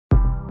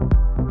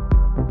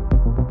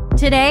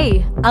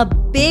Today, a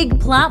big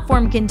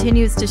platform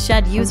continues to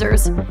shed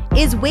users.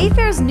 Is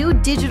Wayfair's new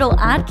digital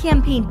ad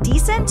campaign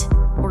decent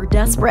or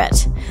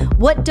desperate?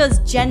 What does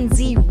Gen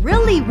Z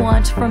really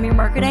want from your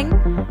marketing?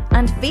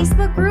 And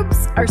Facebook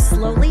groups are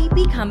slowly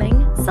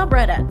becoming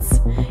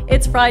subreddits.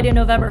 It's Friday,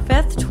 November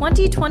 5th,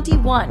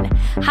 2021.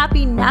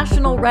 Happy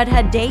National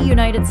Redhead Day,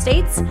 United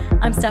States.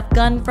 I'm Steph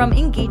Gunn from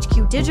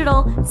EngageQ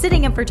Digital,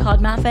 sitting in for Todd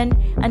Maffin,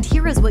 and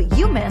here is what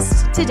you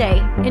missed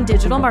today in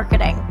digital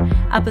marketing.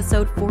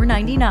 Episode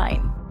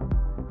 499.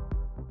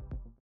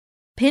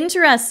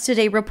 Pinterest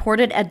today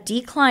reported a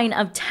decline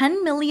of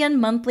 10 million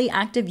monthly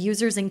active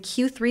users in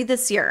Q3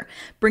 this year,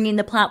 bringing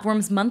the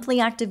platform's monthly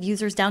active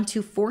users down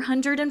to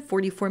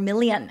 444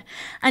 million.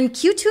 And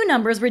Q2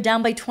 numbers were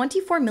down by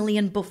 24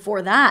 million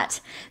before that.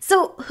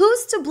 So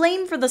who's to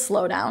blame for the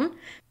slowdown?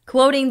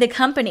 Quoting the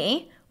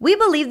company, "We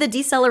believe the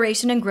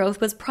deceleration in growth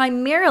was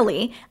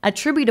primarily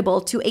attributable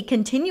to a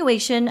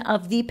continuation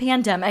of the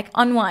pandemic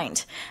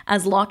unwind.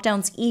 As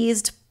lockdowns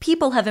eased,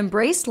 people have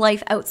embraced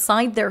life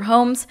outside their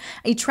homes,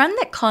 a trend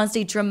that caused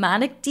a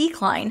dramatic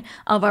decline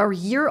of our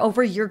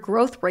year-over-year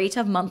growth rate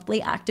of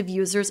monthly active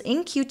users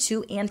in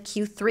Q2 and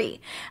Q3,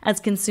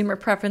 as consumer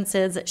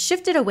preferences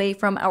shifted away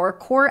from our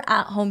core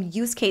at-home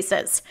use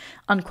cases,"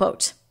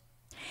 unquote.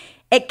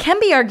 It can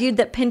be argued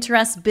that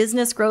Pinterest's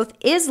business growth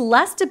is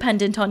less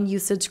dependent on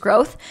usage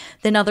growth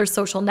than other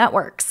social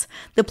networks.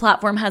 The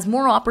platform has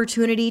more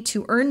opportunity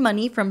to earn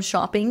money from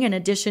shopping in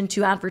addition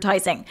to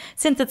advertising,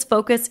 since its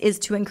focus is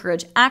to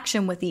encourage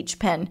action with each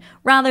pin,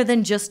 rather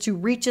than just to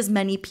reach as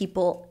many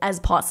people as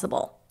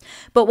possible.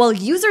 But while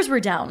users were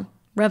down,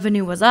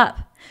 revenue was up.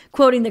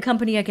 Quoting the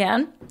company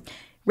again,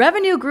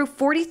 "Revenue grew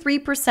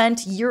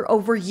 43% year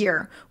over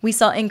year. We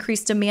saw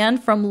increased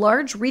demand from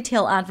large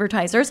retail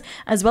advertisers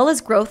as well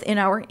as growth in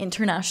our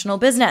international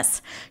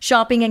business.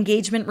 Shopping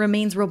engagement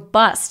remains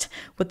robust,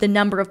 with the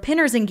number of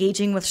pinners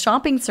engaging with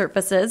shopping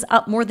services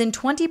up more than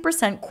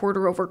 20%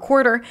 quarter over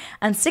quarter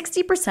and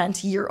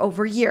 60% year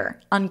over year,"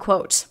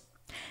 unquote.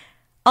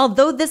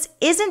 Although this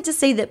isn't to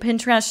say that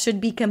Pinterest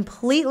should be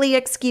completely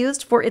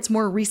excused for its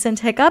more recent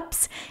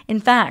hiccups, in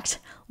fact,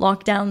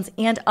 lockdowns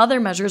and other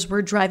measures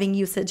were driving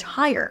usage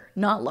higher,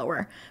 not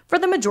lower, for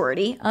the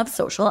majority of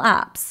social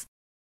apps.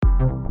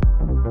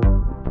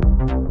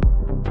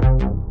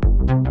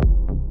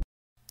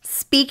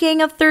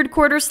 Speaking of third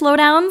quarter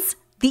slowdowns,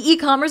 the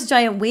e-commerce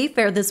giant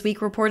Wayfair this week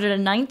reported a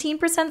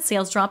 19%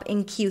 sales drop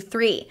in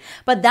Q3,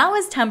 but that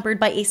was tempered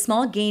by a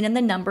small gain in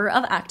the number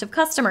of active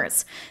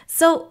customers.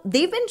 So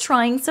they've been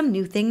trying some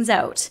new things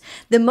out.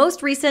 The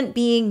most recent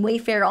being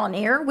Wayfair On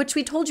Air, which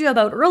we told you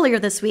about earlier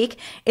this week.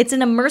 It's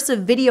an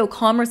immersive video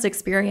commerce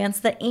experience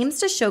that aims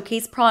to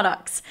showcase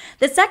products.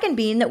 The second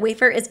being that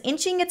Wayfair is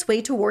inching its way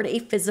toward a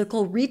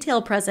physical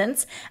retail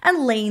presence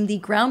and laying the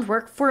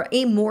groundwork for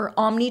a more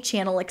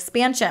omni-channel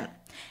expansion.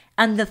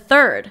 And the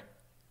third,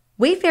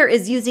 Wayfair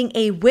is using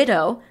a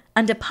widow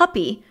and a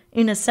puppy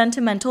in a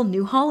sentimental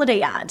new holiday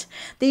ad.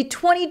 The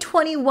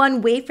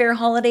 2021 Wayfair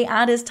holiday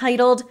ad is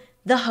titled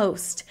The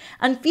Host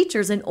and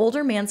features an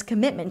older man's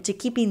commitment to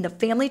keeping the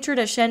family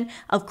tradition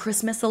of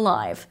Christmas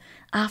alive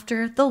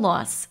after the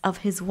loss of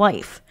his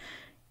wife.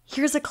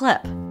 Here's a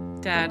clip.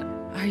 "Dad,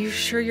 are you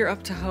sure you're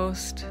up to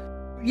host?"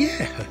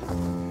 Yeah.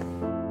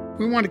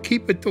 We want to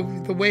keep it the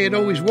way it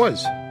always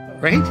was,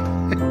 right?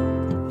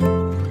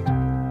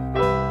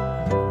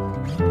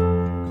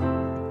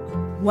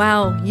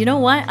 Wow, you know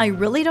what? I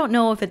really don't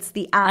know if it's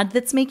the ad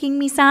that's making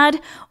me sad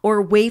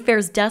or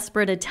Wayfair's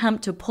desperate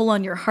attempt to pull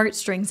on your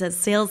heartstrings as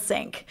sales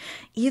sink.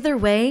 Either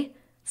way,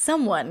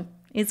 someone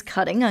is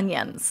cutting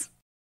onions.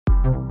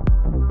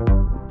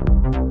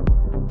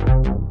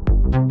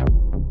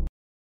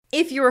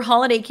 If your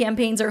holiday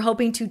campaigns are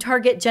hoping to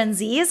target Gen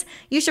Zs,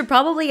 you should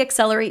probably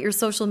accelerate your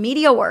social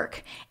media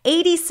work.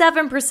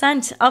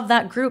 87% of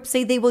that group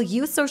say they will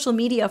use social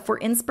media for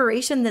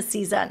inspiration this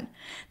season.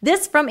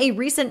 This from a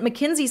recent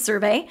McKinsey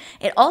survey.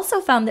 It also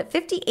found that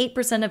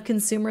 58% of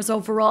consumers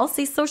overall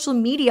say social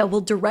media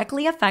will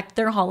directly affect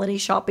their holiday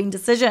shopping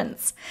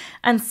decisions.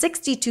 And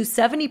 60 to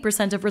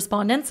 70% of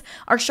respondents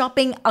are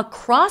shopping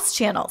across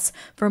channels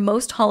for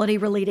most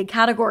holiday-related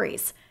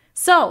categories.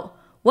 So,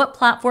 what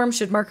platform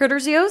should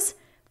marketers use?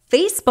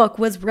 Facebook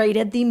was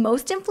rated the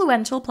most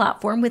influential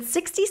platform with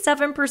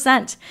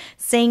 67%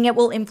 saying it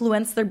will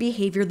influence their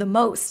behavior the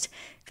most.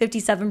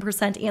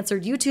 57%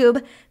 answered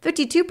YouTube,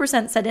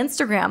 52% said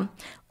Instagram.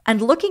 And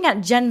looking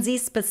at Gen Z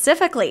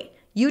specifically,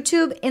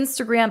 YouTube,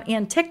 Instagram,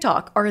 and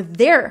TikTok are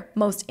their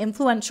most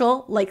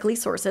influential likely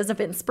sources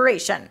of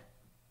inspiration.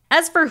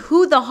 As for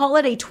who the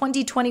holiday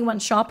 2021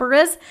 shopper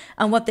is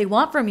and what they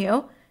want from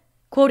you,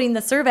 quoting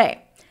the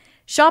survey,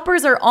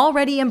 "Shoppers are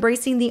already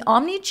embracing the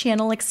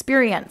omni-channel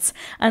experience,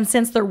 and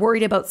since they're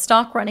worried about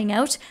stock running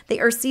out,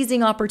 they are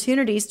seizing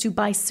opportunities to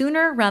buy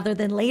sooner rather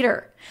than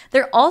later.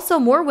 They're also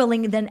more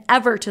willing than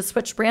ever to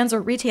switch brands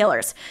or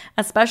retailers,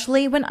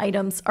 especially when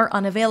items are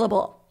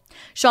unavailable."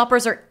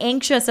 Shoppers are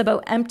anxious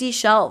about empty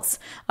shelves.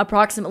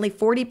 Approximately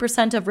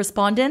 40% of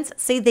respondents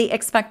say they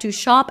expect to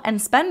shop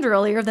and spend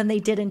earlier than they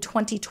did in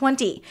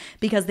 2020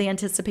 because they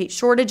anticipate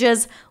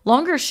shortages,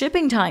 longer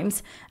shipping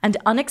times, and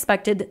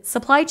unexpected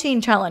supply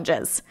chain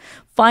challenges.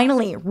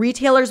 Finally,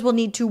 retailers will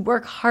need to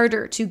work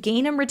harder to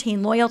gain and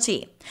retain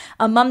loyalty.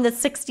 Among the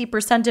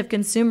 60% of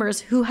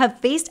consumers who have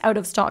faced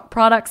out-of-stock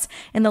products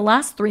in the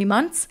last 3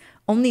 months,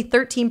 only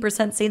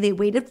 13% say they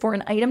waited for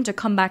an item to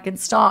come back in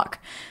stock.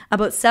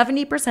 About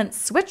 70%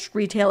 switched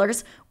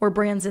retailers or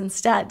brands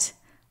instead.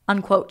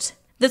 Unquote.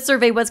 The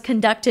survey was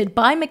conducted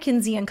by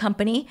McKinsey &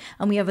 Company,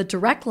 and we have a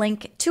direct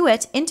link to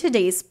it in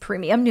today's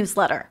premium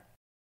newsletter.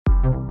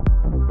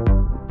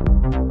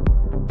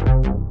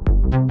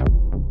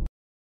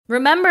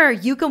 Remember,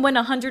 you can win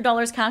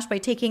 $100 cash by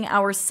taking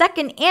our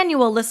second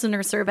annual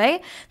listener survey.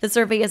 The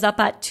survey is up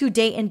at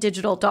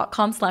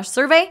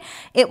todayindigital.com/survey.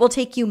 It will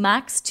take you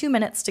max 2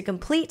 minutes to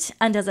complete.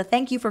 And as a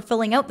thank you for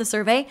filling out the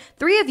survey,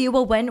 3 of you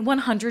will win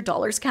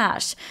 $100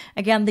 cash.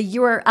 Again, the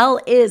URL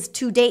is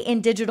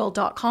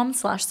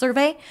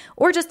todayindigital.com/survey,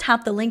 or just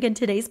tap the link in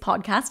today's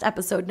podcast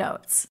episode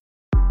notes.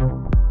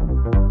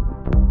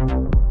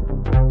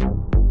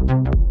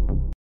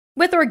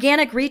 With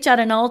organic reach at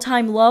an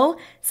all-time low,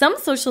 some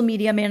social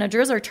media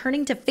managers are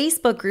turning to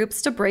Facebook groups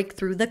to break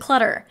through the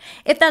clutter.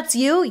 If that's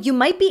you, you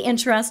might be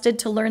interested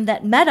to learn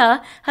that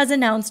Meta has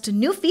announced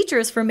new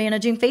features for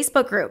managing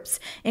Facebook groups,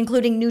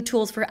 including new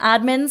tools for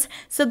admins,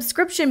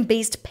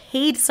 subscription-based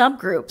paid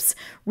subgroups,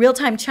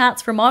 real-time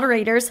chats for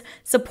moderators,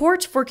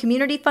 support for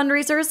community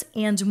fundraisers,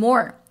 and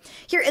more.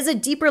 Here is a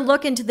deeper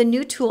look into the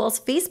new tools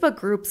Facebook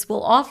groups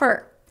will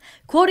offer.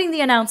 Quoting the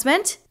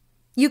announcement,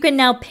 "You can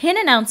now pin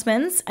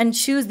announcements and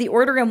choose the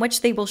order in which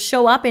they will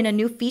show up in a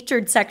new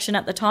featured section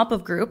at the top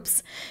of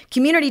groups.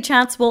 Community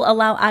chats will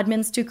allow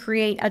admins to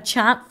create a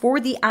chat for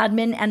the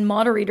admin and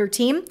moderator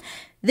team.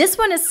 This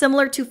one is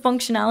similar to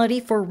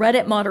functionality for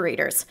Reddit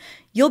moderators.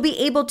 You'll be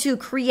able to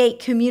create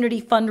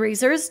community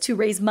fundraisers to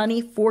raise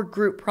money for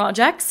group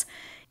projects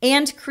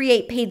and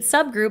create paid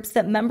subgroups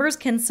that members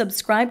can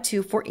subscribe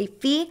to for a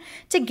fee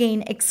to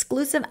gain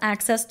exclusive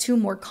access to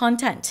more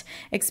content,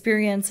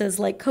 experiences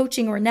like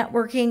coaching or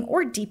networking,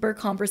 or deeper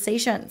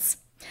conversations."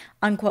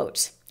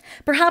 Unquote.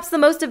 Perhaps the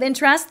most of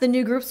interest, the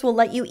new groups will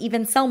let you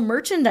even sell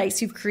merchandise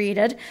you've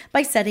created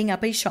by setting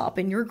up a shop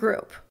in your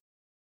group.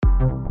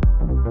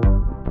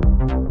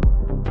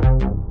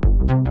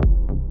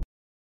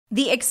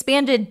 The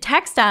expanded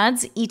text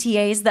ads,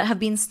 ETAs, that have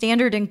been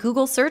standard in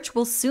Google search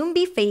will soon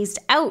be phased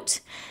out.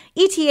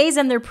 ETAs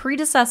and their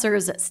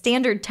predecessors,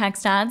 standard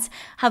text ads,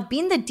 have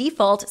been the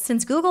default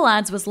since Google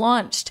Ads was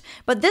launched,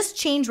 but this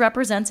change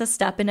represents a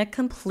step in a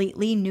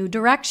completely new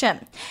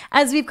direction.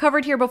 As we've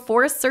covered here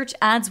before, search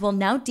ads will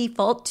now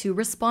default to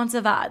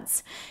responsive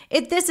ads.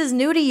 If this is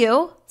new to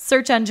you,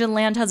 Search Engine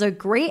Land has a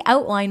great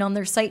outline on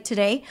their site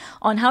today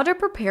on how to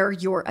prepare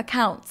your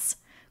accounts.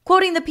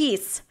 Quoting the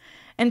piece,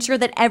 "Ensure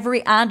that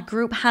every ad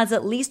group has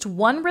at least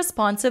one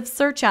responsive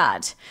search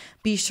ad.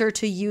 Be sure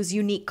to use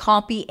unique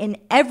copy in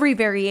every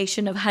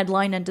variation of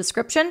headline and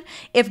description.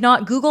 If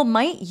not, Google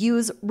might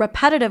use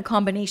repetitive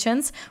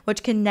combinations,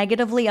 which can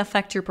negatively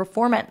affect your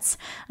performance.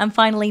 And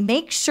finally,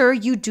 make sure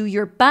you do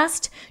your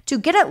best to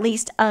get at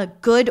least a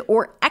good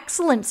or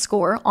excellent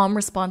score on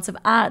responsive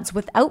ads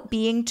without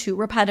being too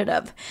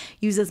repetitive.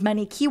 Use as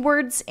many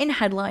keywords in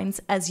headlines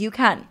as you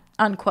can."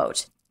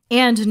 Unquote.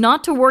 And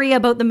not to worry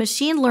about the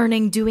machine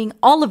learning doing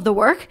all of the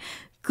work,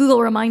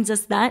 Google reminds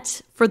us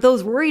that for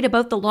those worried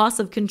about the loss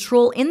of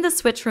control in the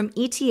switch from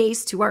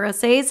ETAs to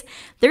RSAs,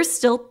 there's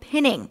still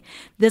pinning.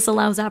 This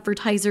allows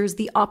advertisers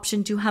the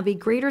option to have a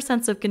greater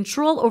sense of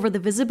control over the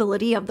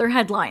visibility of their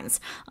headlines.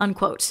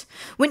 Unquote.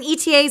 When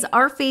ETAs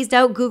are phased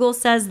out, Google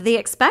says they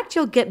expect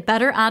you'll get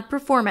better ad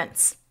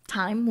performance.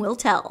 Time will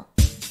tell.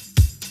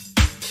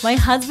 My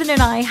husband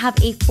and I have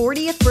a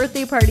 40th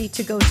birthday party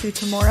to go to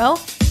tomorrow.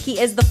 He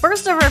is the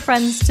first of our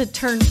friends to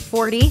turn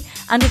 40,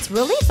 and it's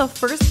really the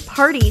first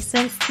party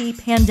since the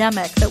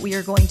pandemic that we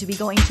are going to be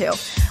going to.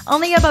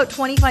 Only about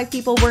 25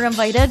 people were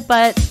invited,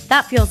 but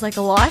that feels like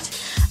a lot.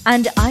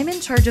 And I'm in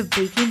charge of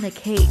baking the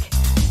cake,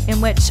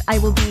 in which I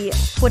will be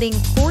putting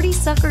 40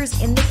 suckers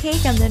in the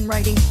cake and then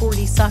writing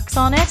 40 sucks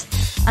on it.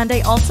 And I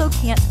also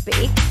can't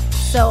bake,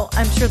 so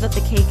I'm sure that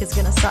the cake is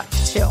gonna suck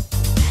too.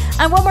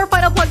 And one more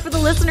final plug for the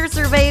listener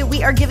survey.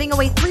 We are giving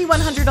away 3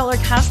 $100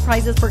 cash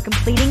prizes for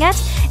completing it.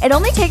 It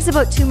only takes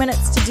about 2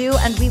 minutes to do,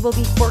 and we will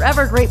be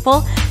forever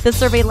grateful. The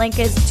survey link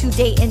is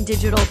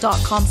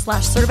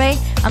todayindigital.com/survey,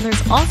 and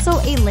there's also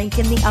a link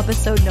in the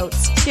episode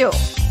notes too.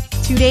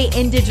 Today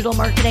in Digital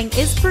Marketing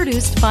is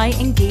produced by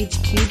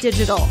EngageQ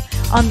Digital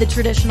on the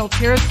traditional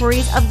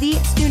territories of the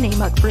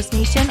Snuneymuxw First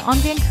Nation on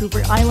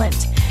Vancouver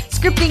Island.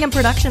 Scripting and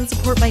production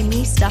support by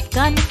me, Steph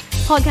Gunn.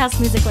 Podcast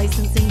music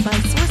licensing by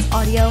Source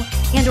Audio,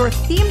 and our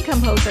theme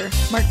composer,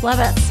 Mark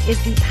Levis, is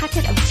the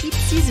packet of cheap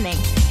seasoning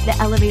that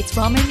elevates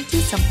ramen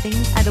to something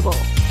edible.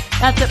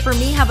 That's it for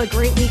me. Have a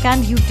great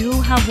weekend. You do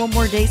have one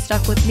more day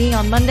stuck with me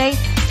on Monday.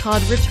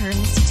 Todd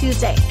returns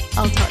Tuesday.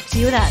 I'll talk to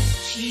you then.